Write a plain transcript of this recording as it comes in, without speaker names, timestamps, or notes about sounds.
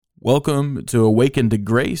Welcome to Awaken to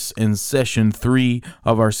Grace in session 3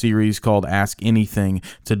 of our series called Ask Anything.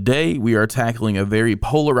 Today we are tackling a very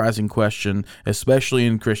polarizing question, especially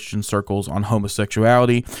in Christian circles, on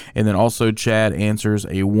homosexuality. And then also Chad answers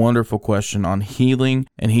a wonderful question on healing,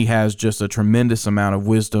 and he has just a tremendous amount of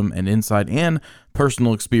wisdom and insight and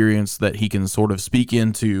personal experience that he can sort of speak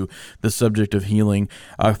into the subject of healing.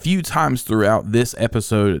 A few times throughout this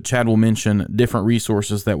episode, Chad will mention different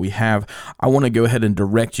resources that we have. I want to go ahead and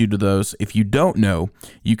direct you to those. If you don't know,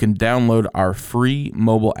 you can download our free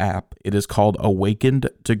mobile app. It is called Awakened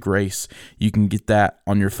to Grace. You can get that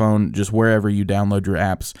on your phone, just wherever you download your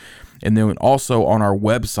apps. And then also on our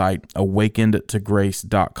website,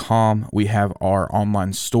 awakenedtograce.com, we have our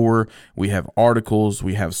online store. We have articles,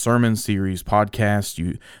 we have sermon series,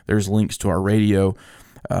 podcasts. There's links to our radio.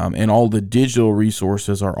 And all the digital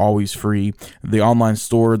resources are always free. The online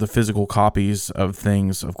store, the physical copies of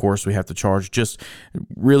things, of course, we have to charge.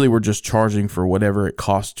 We're just charging for whatever it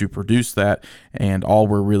costs to produce that. And all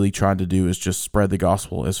we're really trying to do is just spread the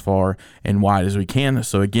gospel as far and wide as we can.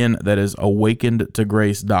 So again, that is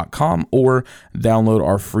awakenedtograce.com, or download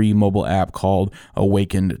our free mobile app called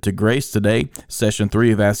Awakened to Grace. Today, session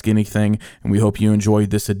 3 of Ask Anything, and we hope you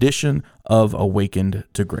enjoyed this edition of Awakened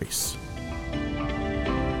to Grace.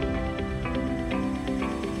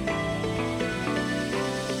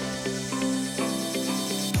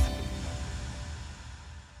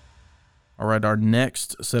 All right, our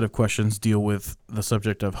next set of questions deal with the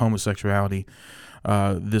subject of homosexuality.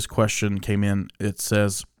 This question came in. It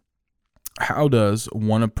says, how does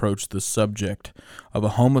one approach the subject of a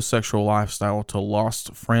homosexual lifestyle to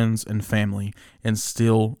lost friends and family and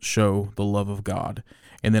still show the love of God?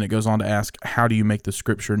 And then it goes on to ask, how do you make the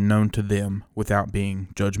scripture known to them without being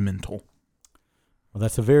judgmental? Well,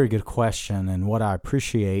 that's a very good question. And what I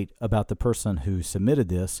appreciate about the person who submitted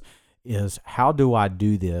this is, how do I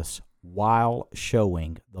do this while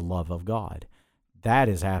showing the love of God? That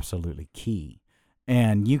is absolutely key.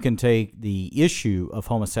 And you can take the issue of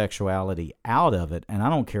homosexuality out of it, and I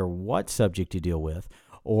don't care what subject you deal with,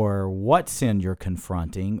 or what sin you're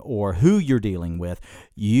confronting, or who you're dealing with,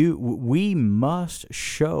 we must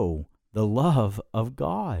show the love of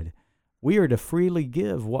God. We are to freely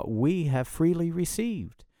give what we have freely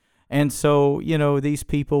received. And so, these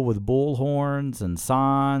people with bullhorns and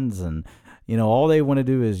signs and all they want to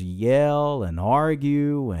do is yell and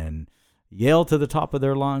argue and yell to the top of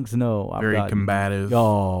their lungs. No, very combative.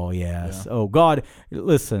 Oh, yes. Yeah. Oh, God,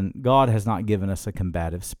 listen, God has not given us a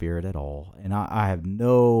combative spirit at all. And I have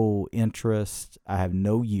no interest, I have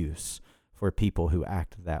no use for people who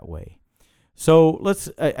act that way. So let's,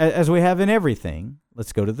 as we have in everything,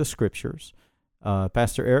 let's go to the scriptures.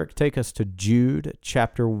 Pastor Eric, take us to Jude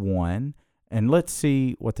chapter 1, and let's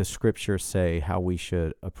see what the scriptures say, how we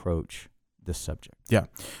should approach this subject. Yeah.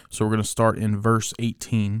 So we're going to start in verse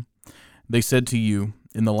 18. They said to you,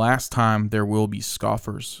 in the last time there will be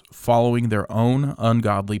scoffers, following their own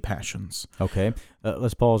ungodly passions. Okay.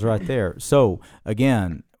 Let's pause right there. So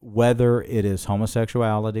again, whether it is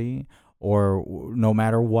homosexuality or no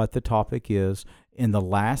matter what the topic is, in the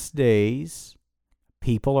last days,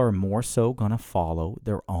 people are more so going to follow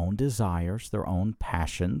their own desires, their own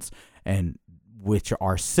passions, and which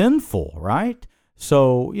are sinful, right?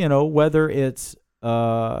 So, whether it's,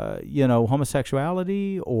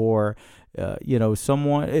 homosexuality or,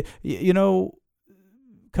 someone,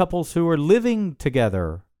 couples who are living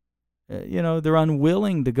together, they're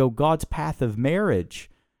unwilling to go God's path of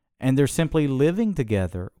marriage, and they're simply living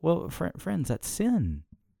together. Well, friends, that's sin.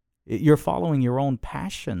 You're following your own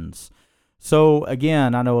passions. So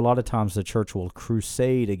again, I know a lot of times the church will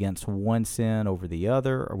crusade against one sin over the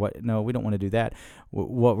other, or what? No, we don't want to do that.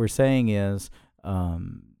 What we're saying is,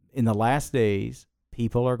 in the last days,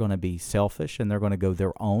 people are going to be selfish and they're going to go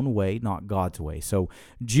their own way, not God's way. So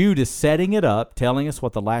Jude is setting it up, telling us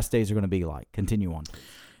what the last days are going to be like. Continue on.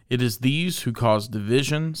 It is these who cause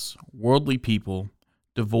divisions, worldly people,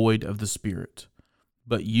 devoid of the Spirit.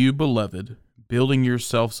 But you, beloved, building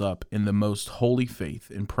yourselves up in the most holy faith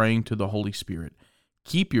and praying to the Holy Spirit,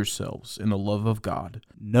 keep yourselves in the love of God.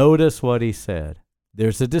 Notice what he said.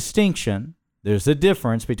 There's a distinction. There's a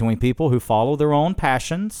difference between people who follow their own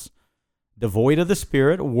passions, devoid of the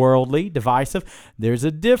Spirit, worldly, divisive. There's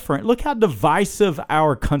a difference. Look how divisive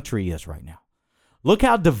our country is right now. Look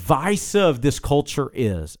how divisive this culture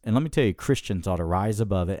is. And let me tell you, Christians ought to rise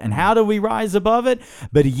above it. And how do we rise above it?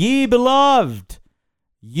 But ye beloved,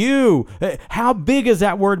 how big is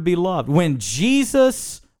that word beloved? When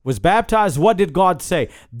Jesus was baptized, what did God say?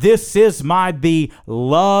 This is my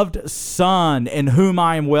beloved Son, in whom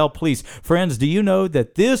I am well pleased. Friends, do you know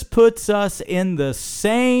that this puts us in the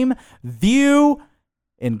same view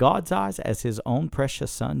in God's eyes as his own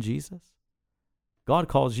precious son, Jesus? God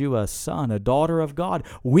calls you a son, a daughter of God.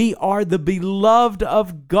 We are the beloved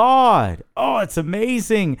of God. Oh, it's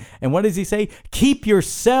amazing. And what does he say? Keep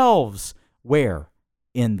yourselves where?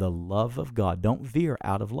 In the love of God. Don't veer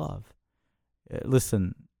out of love.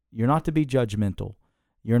 Listen, you're not to be judgmental.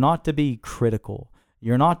 You're not to be critical.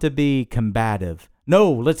 You're not to be combative.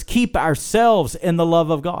 No, let's keep ourselves in the love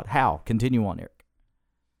of God. How? Continue on, Eric.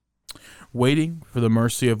 Waiting for the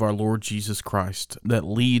mercy of our Lord Jesus Christ that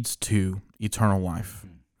leads to eternal life.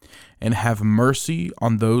 And have mercy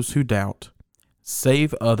on those who doubt.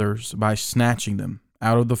 Save others by snatching them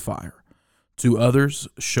out of the fire. To others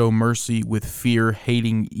show mercy with fear,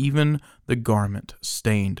 hating even the garment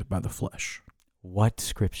stained by the flesh. What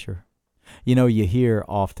scripture? You know, you hear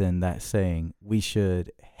often that saying, we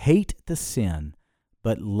should hate the sin,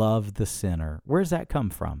 but love the sinner. Where does that come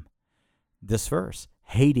from? This verse,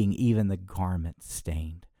 hating even the garment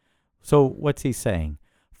stained. So what's he saying?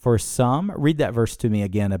 For some, read that verse to me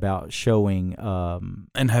again about showing...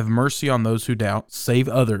 and have mercy on those who doubt. Save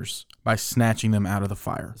others by snatching them out of the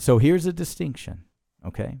fire. So here's a distinction,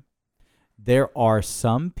 okay? There are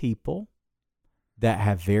some people that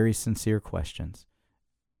have very sincere questions,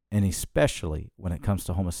 and especially when it comes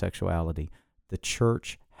to homosexuality, the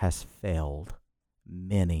church has failed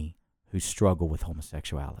many who struggle with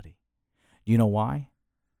homosexuality. You know why?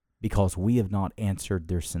 Because we have not answered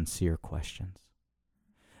their sincere questions.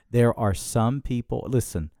 There are some people,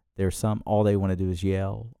 listen, there's some, all they want to do is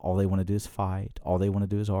yell, all they want to do is fight, all they want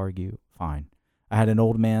to do is argue. Fine. I had an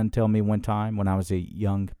old man tell me one time when I was a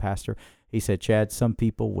young pastor, he said, Chad, some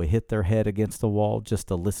people will hit their head against the wall just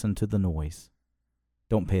to listen to the noise.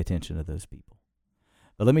 Don't pay attention to those people.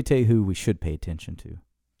 But let me tell you who we should pay attention to.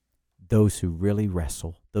 Those who really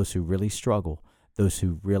wrestle, those who really struggle, those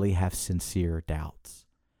who really have sincere doubts.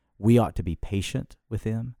 We ought to be patient with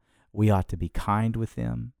them. We ought to be kind with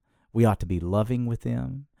them. We ought to be loving with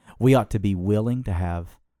them. We ought to be willing to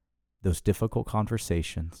have those difficult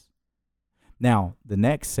conversations. Now, the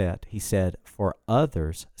next set, he said, for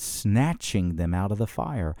others, snatching them out of the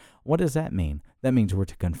fire. What does that mean? That means we're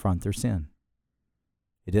to confront their sin.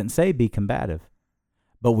 It didn't say be combative,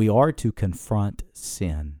 but we are to confront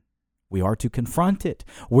sin. We are to confront it.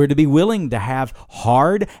 We're to be willing to have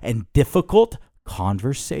hard and difficult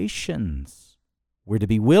conversations. We're to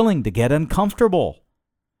be willing to get uncomfortable.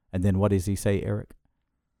 And then what does he say, Eric?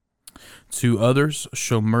 To others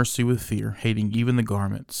show mercy with fear, hating even the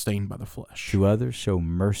garment stained by the flesh. To others show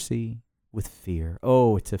mercy with fear.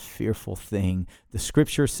 Oh, it's a fearful thing. The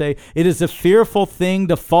scriptures say it is a fearful thing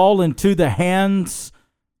to fall into the hands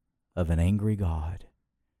of an angry God.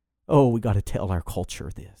 Oh, we got to tell our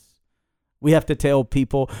culture this. We have to tell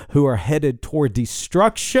people who are headed toward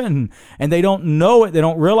destruction and they don't know it. They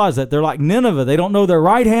don't realize it. They're like Nineveh. They don't know their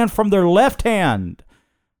right hand from their left hand.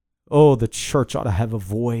 Oh, the church ought to have a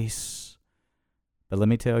voice. But let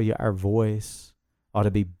me tell you, our voice ought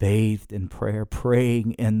to be bathed in prayer,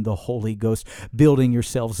 praying in the Holy Ghost, building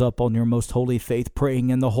yourselves up on your most holy faith, praying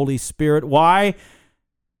in the Holy Spirit. Why?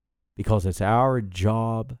 Because it's our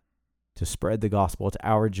job to spread the gospel. It's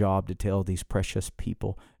our job to tell these precious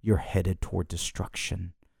people, you're headed toward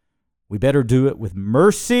destruction. We better do it with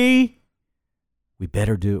mercy. We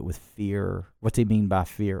better do it with fear. What's he mean by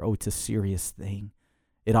fear? Oh, it's a serious thing.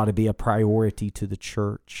 It ought to be a priority to the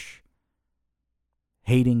church.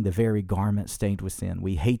 Hating the very garment stained with sin.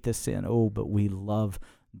 We hate the sin, but we love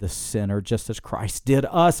the sinner just as Christ did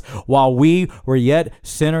us. While we were yet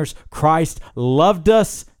sinners, Christ loved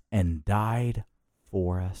us and died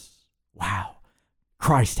for us. Wow.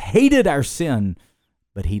 Christ hated our sin,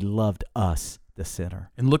 but he loved us, the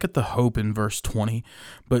sinner. And look at the hope in verse 20.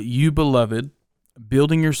 But you, beloved,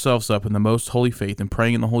 building yourselves up in the most holy faith and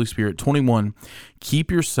praying in the Holy Spirit. 21,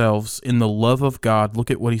 keep yourselves in the love of God.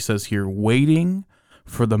 Look at what he says here. Waiting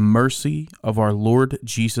for the mercy of our Lord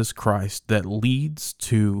Jesus Christ that leads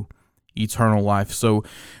to eternal life. So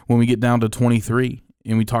when we get down to 23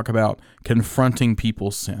 and we talk about confronting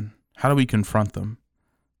people's sin, how do we confront them?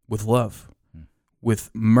 With love, with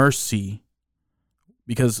mercy,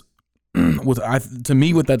 because to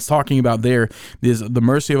me, what that's talking about there is the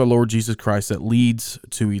mercy of our Lord Jesus Christ that leads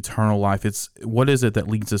to eternal life. What is it that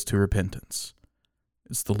leads us to repentance?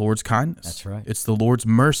 It's the Lord's kindness. That's right. It's the Lord's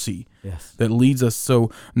mercy yes. that leads us.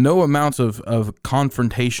 So no amount of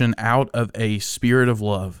confrontation out of a spirit of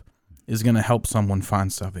love is going to help someone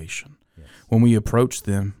find salvation. Yes. When we approach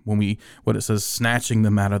them, what it says, snatching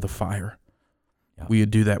them out of the fire, we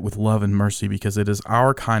would do that with love and mercy because it is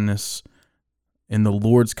our kindness and the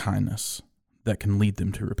Lord's kindness that can lead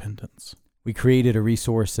them to repentance. We created a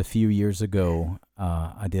resource a few years ago.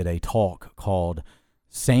 I did a talk called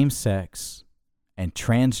same-sex, and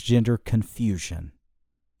transgender confusion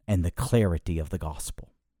and the clarity of the gospel.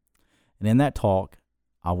 And in that talk,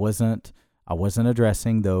 I wasn't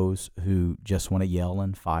addressing those who just want to yell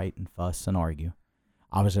and fight and fuss and argue.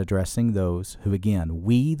 I was addressing those who, again,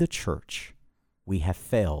 we, the church, we have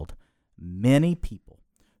failed many people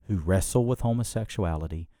who wrestle with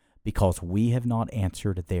homosexuality because we have not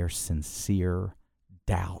answered their sincere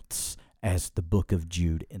doubts, as the book of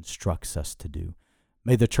Jude instructs us to do.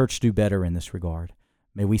 May the church do better in this regard.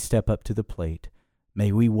 May we step up to the plate.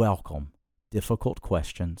 May we welcome difficult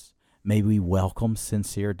questions. May we welcome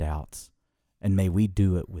sincere doubts. And may we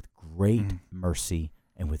do it with great mercy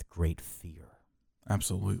and with great fear.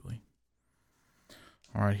 Absolutely.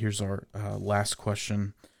 All right, here's our last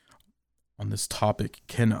question on this topic.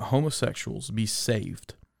 Can homosexuals be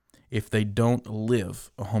saved if they don't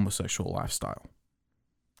live a homosexual lifestyle?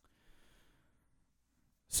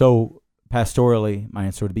 So, pastorally, my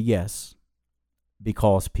answer would be yes,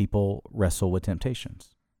 because people wrestle with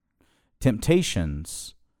temptations.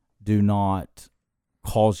 Temptations do not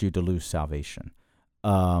cause you to lose salvation.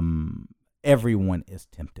 Everyone is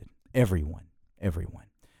tempted. Everyone.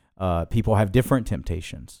 People have different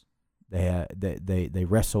temptations. They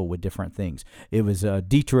wrestle with different things. It was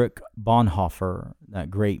Dietrich Bonhoeffer, that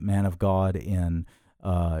great man of God in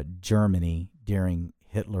Germany during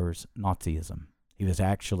Hitler's Nazism. He was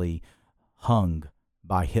actually hung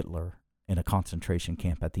by Hitler in a concentration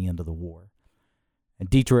camp at the end of the war. And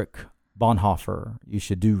Dietrich Bonhoeffer, you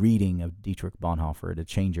should do reading of Dietrich Bonhoeffer to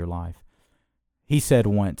change your life. He said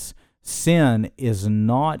once, sin is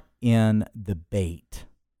not in the bait.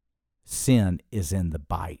 Sin is in the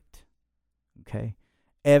bite. Okay?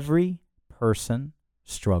 Every person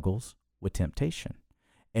struggles with temptation.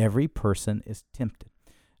 Every person is tempted.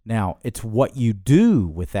 Now, it's what you do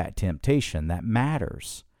with that temptation that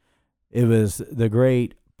matters. It was the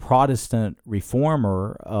great Protestant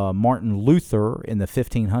reformer, Martin Luther, in the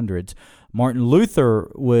 1500s. Martin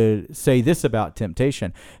Luther would say this about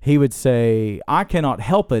temptation. He would say, I cannot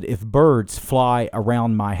help it if birds fly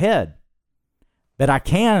around my head, but I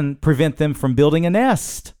can prevent them from building a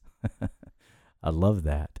nest. I love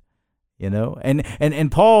that.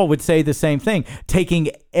 And Paul would say the same thing, taking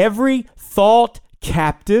every thought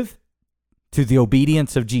captive to the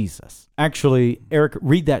obedience of Jesus. Actually, Eric,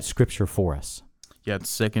 read that scripture for us. Yeah,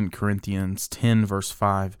 it's 2 Corinthians 10, verse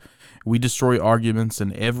 5. We destroy arguments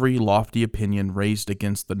and every lofty opinion raised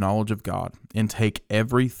against the knowledge of God, and take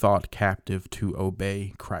every thought captive to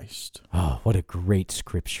obey Christ. Oh, what a great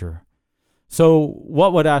scripture. So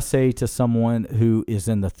what would I say to someone who is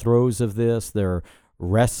in the throes of this? They're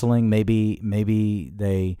wrestling. Maybe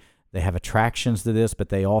they have attractions to this, but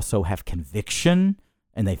they also have conviction,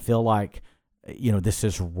 and they feel like, this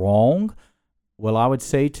is wrong. Well, I would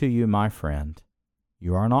say to you, my friend,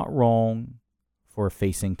 you are not wrong for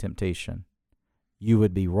facing temptation. You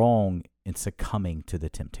would be wrong in succumbing to the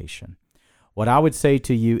temptation. What I would say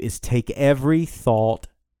to you is take every thought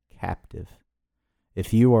captive.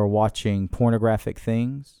 If you are watching pornographic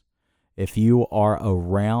things, if you are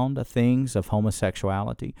around things of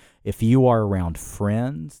homosexuality, if you are around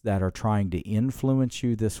friends that are trying to influence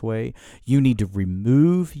you this way, you need to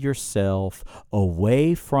remove yourself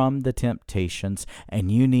away from the temptations,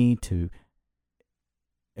 and you need to,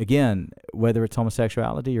 again, whether it's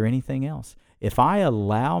homosexuality or anything else, if I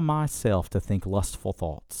allow myself to think lustful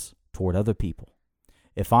thoughts toward other people,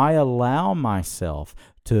 if I allow myself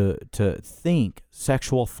to think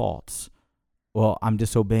sexual thoughts, well, I'm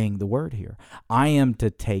disobeying the word here. I am to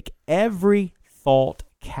take every thought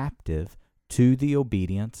captive to the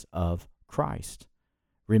obedience of Christ.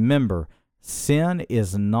 Remember, sin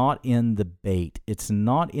is not in the bait. It's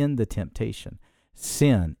not in the temptation.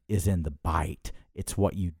 Sin is in the bite. It's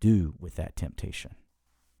what you do with that temptation.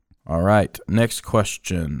 All right, next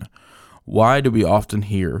question. Why do we often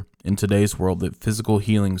hear in today's world that physical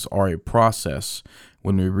healings are a process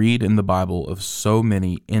when we read in the Bible of so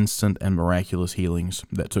many instant and miraculous healings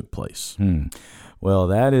that took place? Well,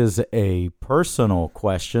 that is a personal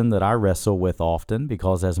question that I wrestle with often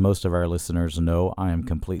because, as most of our listeners know, I am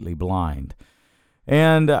completely blind.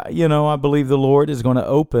 And, I believe the Lord is going to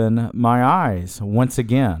open my eyes once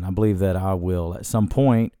again. I believe that I will at some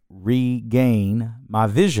point regain my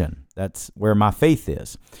vision. That's where my faith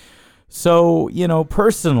is. So,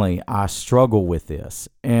 personally, I struggle with this.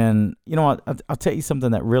 And, I'll tell you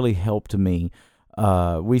something that really helped me.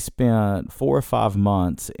 We spent 4 or 5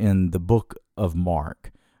 months in the book of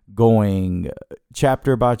Mark, going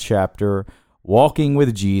chapter by chapter, walking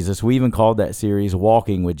with Jesus. We even called that series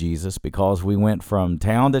Walking with Jesus because we went from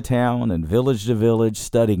town to town and village to village,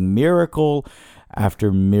 studying miracle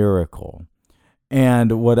after miracle.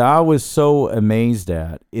 And what I was so amazed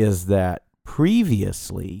at is that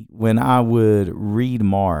previously, when I would read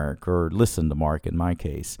Mark or listen to Mark in my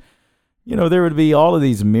case, there would be all of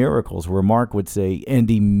these miracles where Mark would say,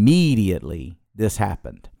 and immediately this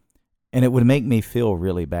happened. And it would make me feel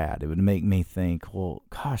really bad. It would make me think, well,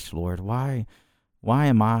 gosh, Lord, why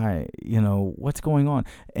am I, what's going on?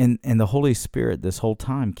 And the Holy Spirit this whole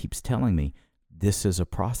time keeps telling me, this is a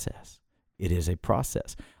process. It is a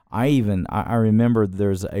process. I remember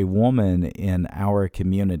there's a woman in our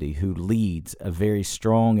community who leads a very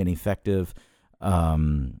strong and effective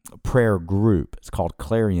prayer group. It's called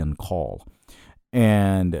Clarion Call.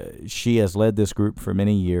 And she has led this group for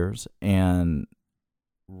many years. And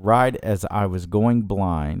right as I was going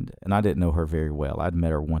blind, and I didn't know her very well, I'd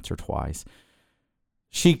met her once or twice,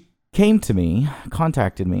 she came to me,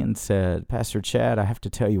 contacted me, and said, Pastor Chad, I have to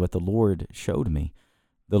tell you what the Lord showed me.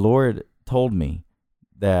 The Lord told me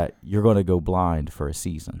that you're going to go blind for a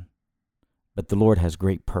season, but the Lord has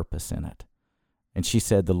great purpose in it. And she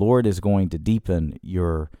said, the Lord is going to deepen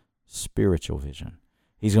your spiritual vision.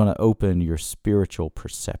 He's going to open your spiritual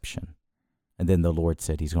perception. And then the Lord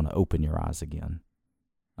said, he's going to open your eyes again.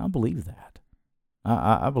 I believe that.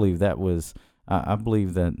 I believe that was, I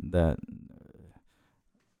believe that,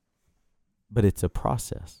 but it's a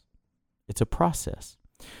process. It's a process.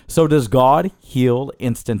 So does God heal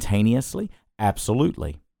instantaneously?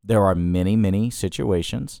 Absolutely. There are many, many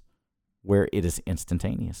situations where it is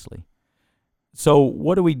instantaneously. So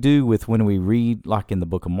what do we do with when we read, like in the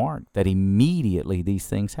book of Mark, that immediately these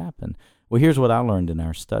things happen? Well, here's what I learned in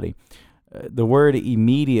our study. The word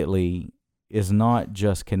immediately is not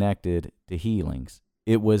just connected to healings.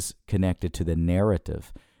 It was connected to the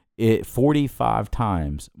narrative. 45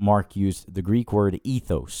 times Mark used the Greek word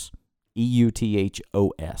ethos,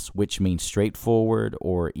 E-U-T-H-O-S, which means straightforward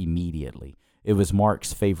or immediately. It was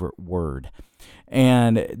Mark's favorite word.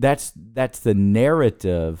 And that's the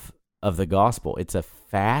narrative of the gospel. It's a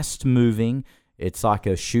fast-moving, it's like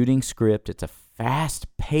a shooting script, it's a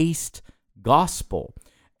fast-paced gospel.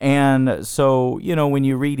 And so, when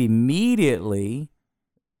you read immediately,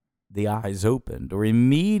 the eyes opened, or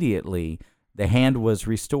immediately the hand was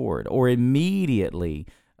restored, or immediately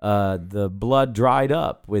the blood dried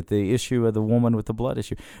up with the issue of the woman with the blood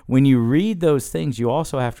issue. When you read those things, you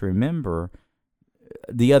also have to remember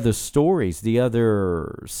the other stories, the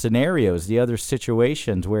other scenarios, the other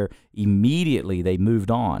situations where immediately they moved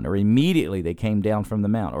on, or immediately they came down from the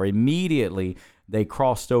mount, or immediately they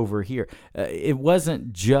crossed over here. It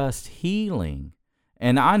wasn't just healing.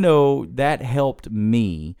 And I know that helped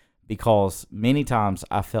me because many times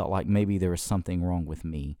I felt like maybe there was something wrong with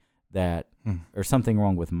me or something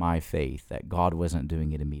wrong with my faith, that God wasn't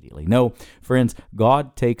doing it immediately. No, friends,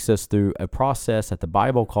 God takes us through a process that the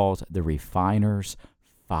Bible calls the refiner's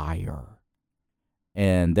fire.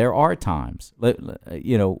 And there are times,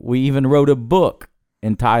 we even wrote a book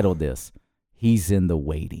entitled this, He's in the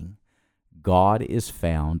Waiting. God is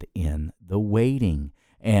found in the waiting.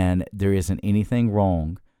 And there isn't anything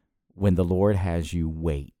wrong when the Lord has you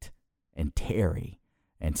wait and tarry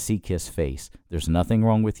and seek His face. There's nothing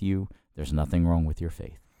wrong with you. There's nothing wrong with your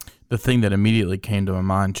faith. The thing that immediately came to my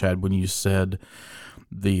mind, Chad, when you said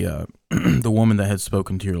the the woman that had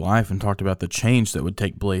spoken to your life and talked about the change that would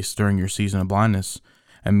take place during your season of blindness,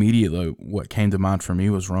 immediately what came to mind for me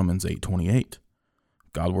was Romans 8:28.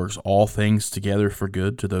 God works all things together for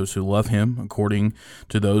good to those who love Him, according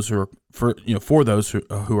to those who are for those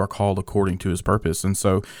who are called according to His purpose. And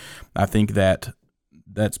so, I think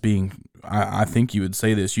that's being. I think you would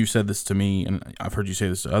say this. You said this to me, and I've heard you say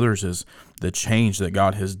this to others: is the change that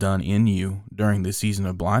God has done in you during the season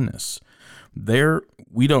of blindness.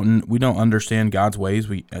 We don't understand God's ways.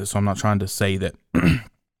 So I'm not trying to say that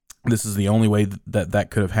this is the only way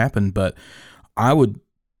that could have happened, but I would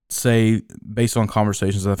say, based on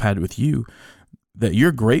conversations I've had with you, that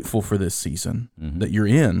you're grateful for this season that you're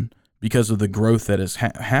in because of the growth that has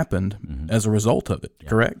happened as a result of it,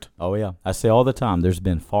 correct? Oh, yeah. I say all the time, there's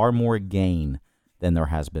been far more gain than there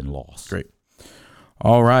has been loss. Great.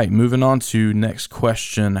 All right, moving on to next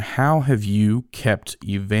question. How have you kept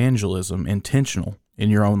evangelism intentional in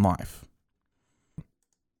your own life?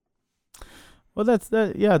 Well, that's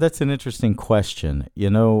an interesting question.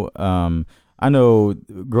 I know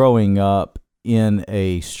growing up in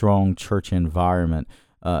a strong church environment,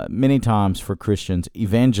 many times for Christians,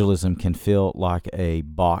 evangelism can feel like a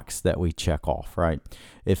box that we check off, right?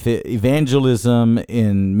 Evangelism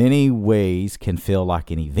in many ways can feel like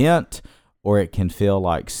an event, or it can feel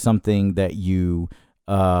like something that you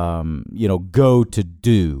go to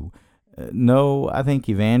do. No, I think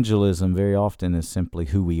evangelism very often is simply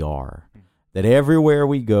who we are. That everywhere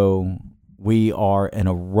we go, We are an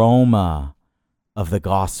aroma of the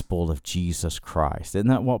gospel of Jesus Christ. Isn't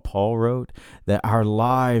that what Paul wrote? That our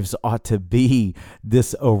lives ought to be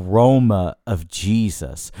this aroma of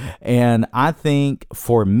Jesus. And I think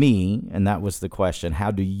for me, and that was the question, how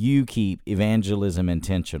do you keep evangelism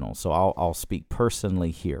intentional? So I'll speak personally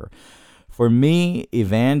here. For me,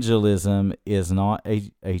 evangelism is not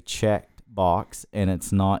a checked box, and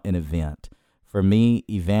it's not an event. For me,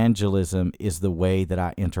 evangelism is the way that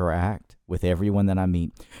I interact with everyone that I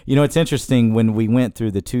meet. You know, it's interesting, when we went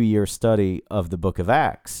through the 2-year study of the book of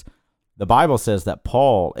Acts, the Bible says that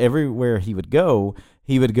Paul, everywhere he would go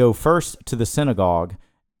first to the synagogue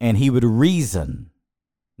and he would reason.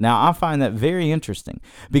 Now, I find that very interesting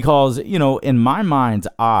because, you know, in my mind's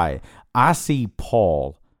eye, I see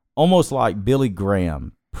Paul almost like Billy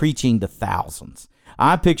Graham preaching to thousands.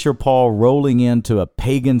 I picture Paul rolling into a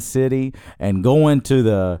pagan city and going to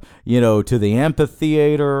the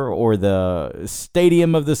amphitheater or the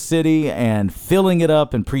stadium of the city and filling it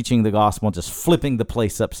up and preaching the gospel, just flipping the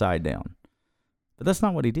place upside down. But that's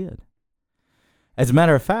not what he did. As a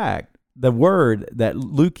matter of fact, the word that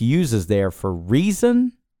Luke uses there for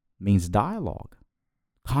reason means dialogue,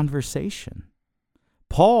 conversation.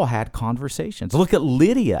 Paul had conversations. Look at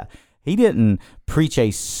Lydia. He didn't preach a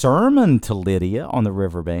sermon to Lydia on the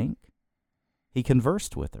riverbank. He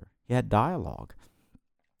conversed with her. He had dialogue.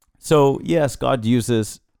 So, yes, God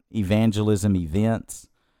uses evangelism events.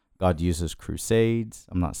 God uses crusades.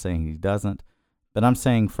 I'm not saying he doesn't. But I'm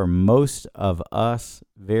saying for most of us,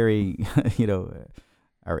 very,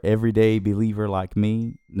 our everyday believer like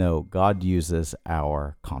me, no, God uses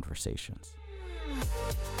our conversations.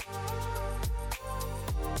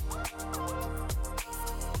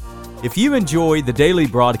 If you enjoy the daily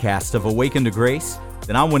broadcast of Awaken to Grace,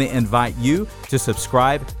 then I want to invite you to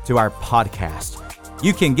subscribe to our podcast.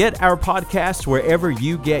 You can get our podcast wherever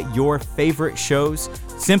you get your favorite shows.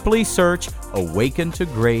 Simply search Awaken to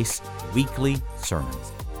Grace Weekly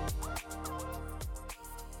Sermons.